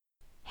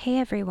Hey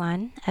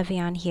everyone,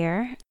 Evian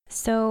here.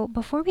 So,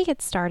 before we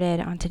get started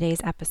on today's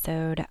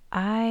episode,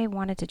 I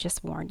wanted to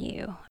just warn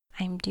you.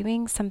 I'm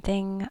doing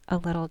something a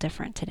little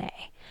different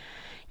today.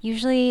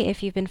 Usually,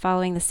 if you've been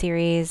following the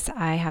series,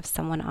 I have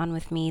someone on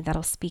with me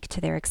that'll speak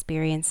to their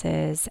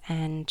experiences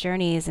and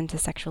journeys into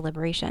sexual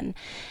liberation,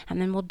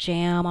 and then we'll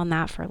jam on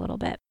that for a little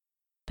bit.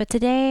 But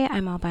today,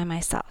 I'm all by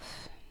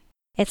myself.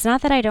 It's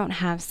not that I don't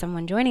have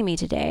someone joining me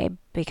today,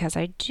 because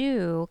I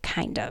do,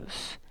 kind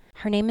of.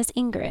 Her name is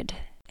Ingrid,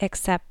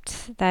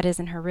 except that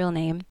isn't her real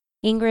name.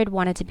 Ingrid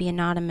wanted to be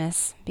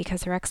anonymous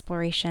because her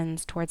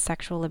explorations towards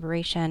sexual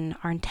liberation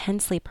are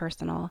intensely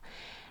personal,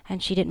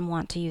 and she didn't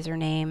want to use her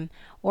name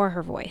or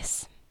her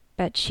voice.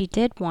 But she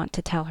did want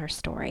to tell her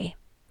story,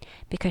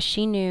 because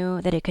she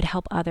knew that it could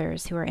help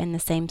others who are in the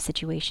same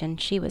situation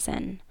she was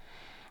in.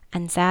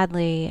 And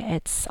sadly,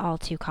 it's all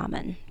too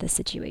common, this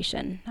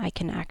situation. I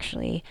can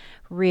actually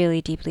really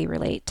deeply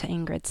relate to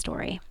Ingrid's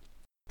story.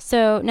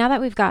 So now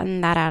that we've gotten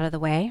that out of the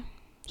way,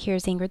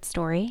 here's Ingrid's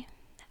story,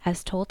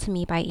 as told to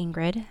me by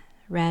Ingrid,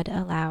 read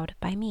aloud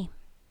by me.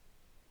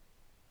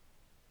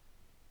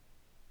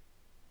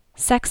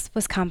 Sex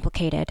was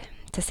complicated,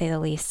 to say the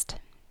least.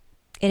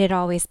 It had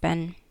always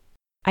been.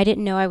 I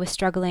didn't know I was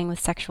struggling with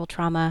sexual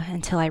trauma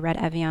until I read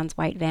Evian's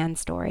white van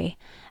story,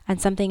 and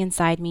something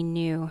inside me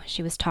knew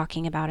she was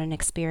talking about an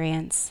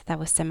experience that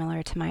was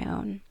similar to my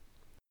own.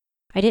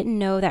 I didn't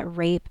know that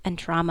rape and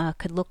trauma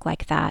could look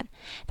like that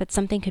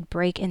something could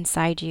break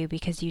inside you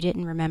because you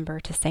didn't remember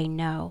to say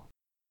no.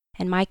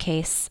 In my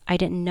case, I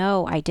didn't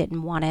know I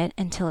didn't want it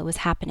until it was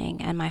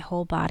happening and my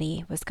whole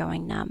body was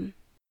going numb.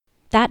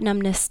 That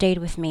numbness stayed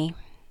with me,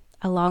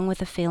 along with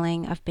the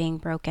feeling of being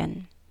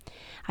broken.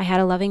 I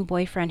had a loving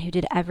boyfriend who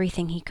did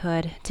everything he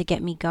could to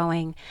get me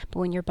going, but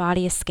when your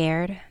body is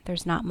scared,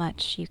 there's not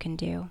much you can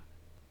do.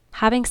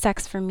 Having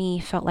sex for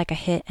me felt like a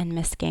hit and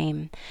miss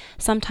game.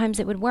 Sometimes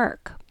it would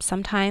work.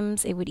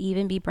 Sometimes it would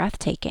even be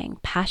breathtaking,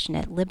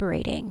 passionate,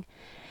 liberating.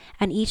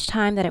 And each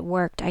time that it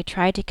worked, I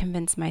tried to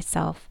convince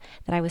myself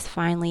that I was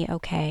finally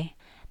okay,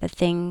 that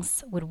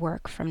things would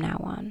work from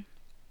now on.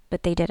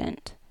 But they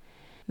didn't.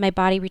 My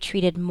body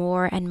retreated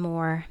more and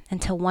more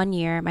until one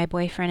year my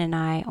boyfriend and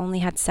I only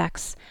had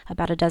sex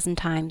about 12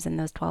 times in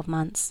those 12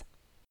 months.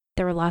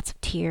 There were lots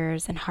of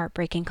tears and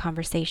heartbreaking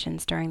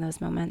conversations during those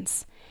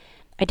moments.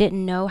 I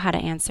didn't know how to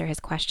answer his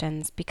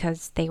questions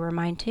because they were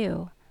mine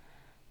too.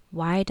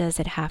 Why does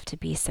it have to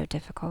be so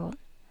difficult?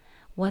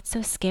 What's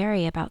so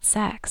scary about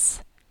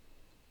sex?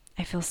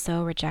 I feel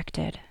so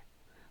rejected.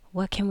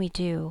 What can we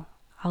do?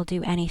 I'll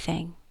do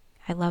anything.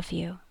 I love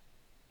you.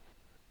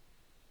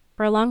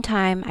 For a long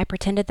time, I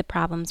pretended the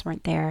problems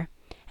weren't there,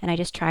 and I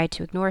just tried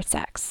to ignore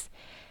sex.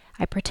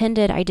 I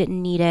pretended I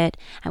didn't need it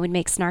and would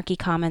make snarky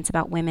comments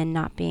about women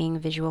not being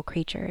visual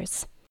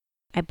creatures.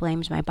 I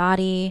blamed my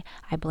body,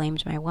 I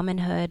blamed my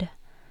womanhood,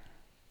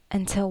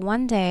 until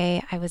one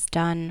day I was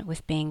done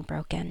with being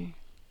broken.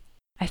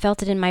 I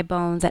felt it in my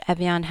bones that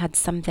Evian had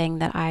something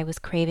that I was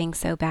craving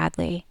so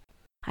badly.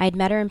 I had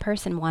met her in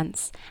person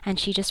once, and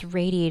she just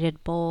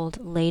radiated bold,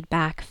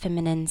 laid-back,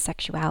 feminine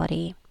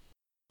sexuality.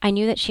 I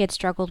knew that she had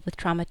struggled with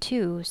trauma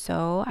too,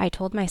 so I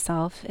told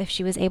myself if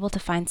she was able to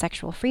find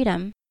sexual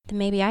freedom, then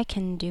maybe I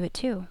can do it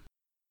too.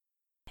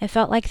 It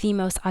felt like the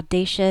most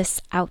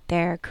audacious, out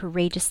there,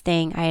 courageous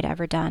thing I had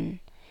ever done.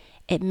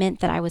 It meant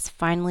that I was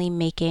finally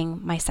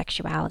making my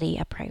sexuality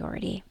a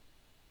priority.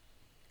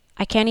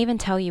 I can't even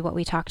tell you what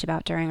we talked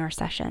about during our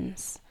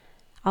sessions.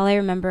 All I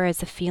remember is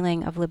the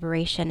feeling of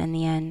liberation in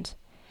the end.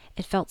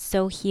 It felt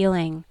so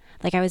healing,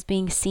 like I was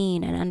being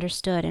seen and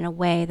understood in a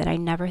way that I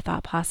never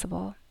thought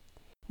possible.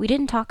 We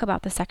didn't talk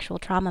about the sexual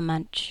trauma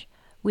much.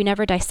 We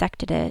never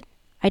dissected it.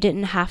 I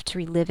didn't have to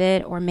relive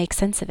it or make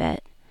sense of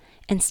it.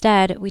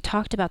 Instead, we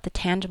talked about the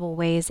tangible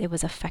ways it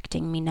was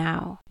affecting me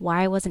now,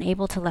 why I wasn't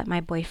able to let my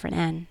boyfriend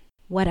in,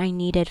 what I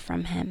needed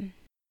from him.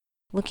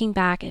 Looking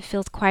back, it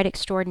feels quite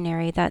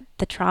extraordinary that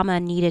the trauma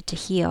needed to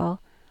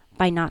heal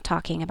by not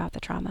talking about the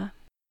trauma.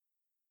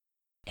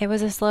 It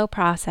was a slow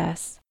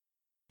process.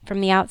 From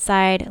the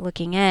outside,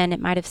 looking in, it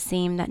might have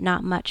seemed that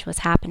not much was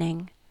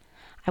happening.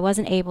 I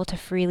wasn't able to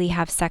freely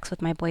have sex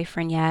with my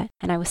boyfriend yet,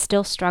 and I was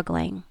still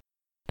struggling.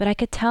 But I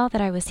could tell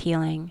that I was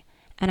healing,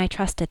 and I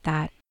trusted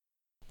that.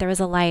 There was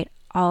a light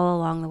all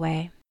along the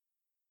way.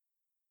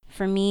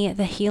 For me,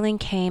 the healing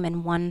came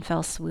in one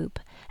fell swoop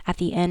at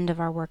the end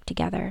of our work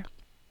together.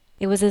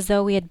 It was as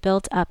though we had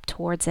built up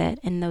towards it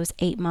in those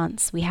 8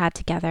 months we had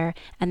together,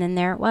 and then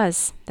there it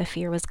was. The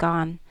fear was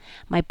gone.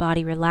 My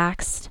body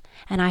relaxed,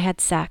 and I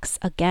had sex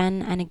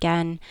again and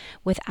again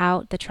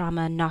without the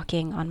trauma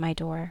knocking on my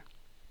door.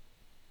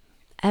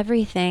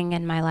 Everything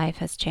in my life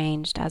has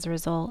changed as a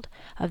result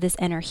of this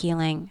inner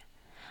healing.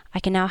 I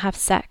can now have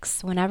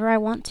sex whenever I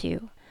want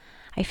to.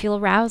 I feel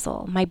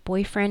arousal. My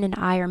boyfriend and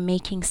I are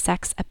making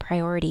sex a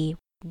priority.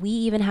 We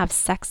even have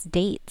sex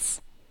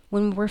dates.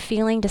 When we're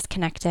feeling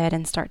disconnected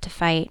and start to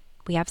fight,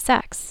 we have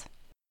sex.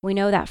 We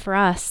know that for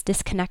us,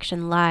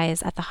 disconnection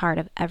lies at the heart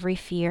of every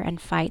fear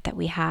and fight that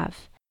we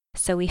have.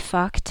 So we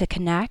fuck to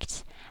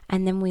connect,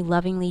 and then we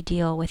lovingly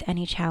deal with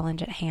any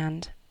challenge at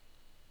hand.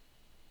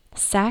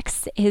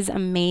 Sex is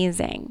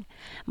amazing.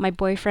 My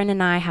boyfriend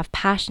and I have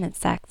passionate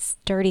sex,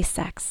 dirty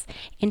sex,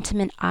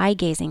 intimate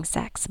eye-gazing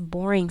sex,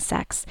 boring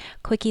sex,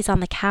 quickies on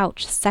the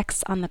couch,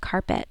 sex on the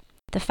carpet.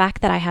 The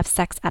fact that I have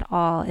sex at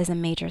all is a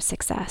major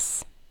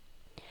success.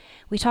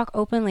 We talk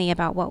openly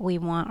about what we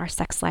want our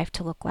sex life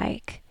to look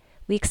like.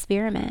 We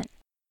experiment.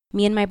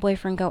 Me and my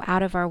boyfriend go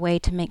out of our way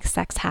to make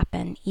sex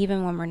happen,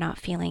 even when we're not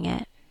feeling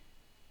it.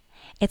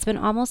 It's been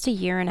almost a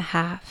year and a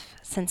half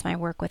since my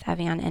work with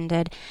Evian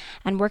ended,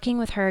 and working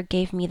with her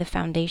gave me the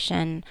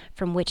foundation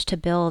from which to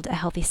build a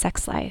healthy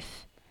sex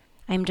life.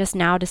 I am just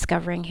now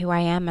discovering who I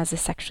am as a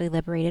sexually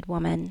liberated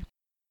woman.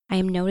 I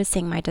am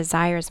noticing my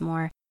desires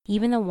more,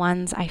 even the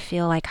ones I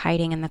feel like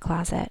hiding in the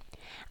closet.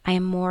 I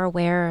am more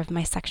aware of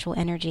my sexual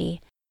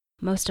energy.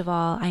 Most of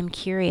all, I'm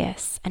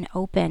curious and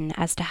open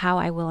as to how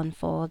I will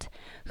unfold,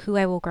 who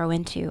I will grow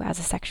into as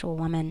a sexual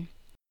woman.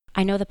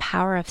 I know the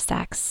power of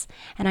sex,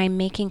 and I am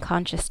making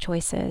conscious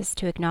choices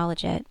to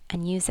acknowledge it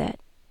and use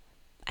it.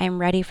 I am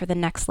ready for the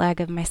next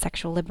leg of my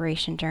sexual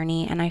liberation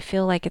journey, and I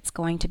feel like it's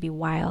going to be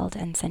wild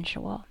and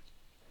sensual.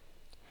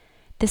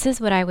 This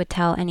is what I would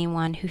tell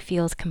anyone who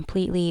feels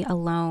completely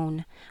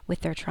alone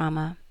with their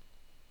trauma.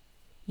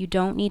 You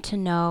don't need to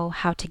know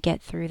how to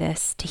get through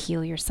this to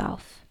heal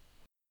yourself.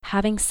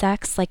 Having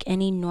sex like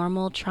any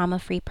normal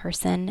trauma-free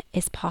person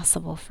is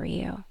possible for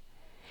you.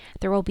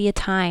 There will be a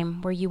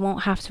time where you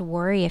won't have to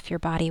worry if your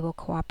body will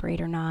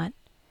cooperate or not.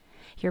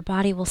 Your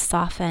body will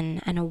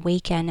soften and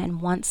awaken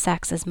and want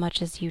sex as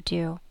much as you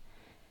do.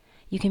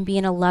 You can be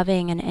in a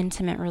loving and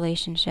intimate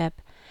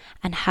relationship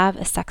and have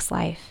a sex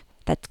life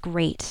that's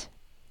great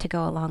to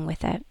go along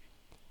with it.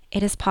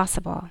 It is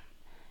possible.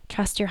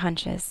 Trust your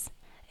hunches.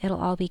 It'll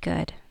all be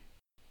good.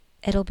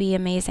 It'll be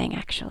amazing,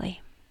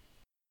 actually.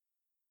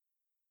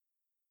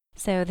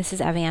 So this is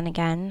Evian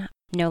again,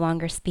 no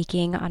longer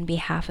speaking on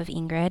behalf of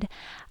Ingrid.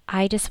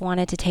 I just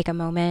wanted to take a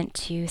moment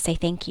to say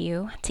thank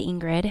you to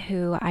Ingrid,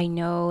 who I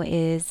know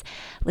is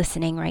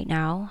listening right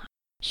now.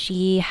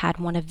 She had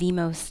one of the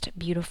most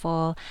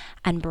beautiful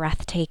and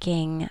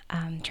breathtaking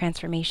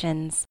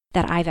transformations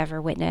that I've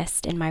ever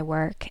witnessed in my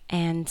work.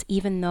 And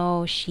even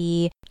though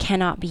she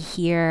cannot be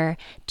here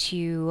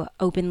to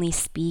openly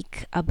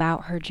speak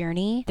about her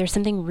journey, there's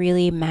something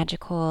really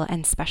magical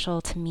and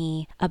special to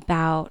me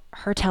about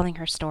her telling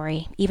her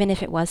story. Even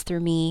if it was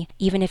through me,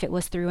 even if it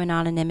was through an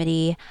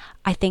anonymity,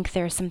 I think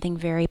there's something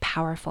very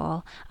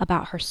powerful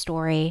about her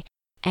story.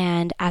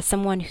 And as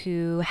someone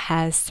who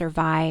has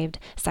survived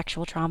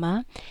sexual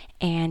trauma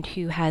and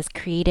who has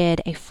created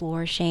a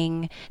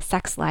flourishing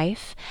sex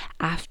life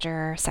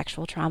after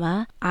sexual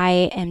trauma,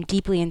 I am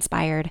deeply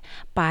inspired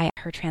by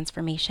her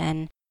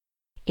transformation.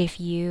 If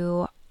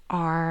you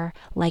are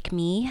like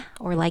me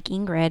or like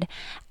Ingrid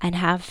and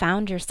have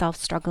found yourself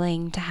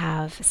struggling to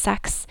have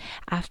sex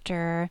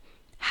after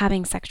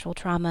having sexual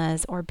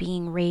traumas or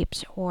being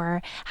raped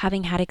or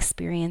having had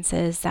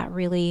experiences that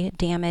really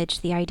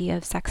damage the idea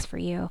of sex for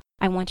you,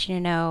 I want you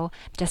to know,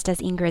 just as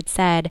Ingrid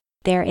said,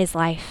 there is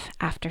life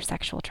after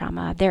sexual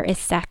trauma. There is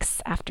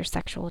sex after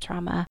sexual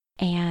trauma.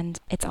 And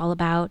it's all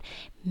about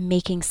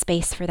making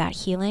space for that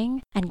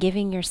healing and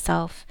giving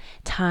yourself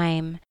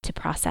time to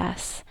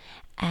process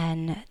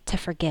and to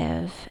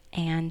forgive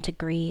and to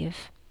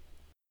grieve.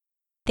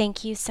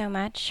 Thank you so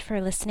much for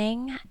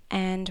listening,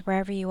 and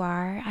wherever you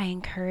are, I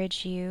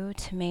encourage you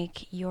to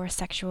make your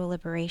sexual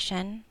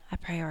liberation a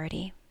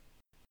priority.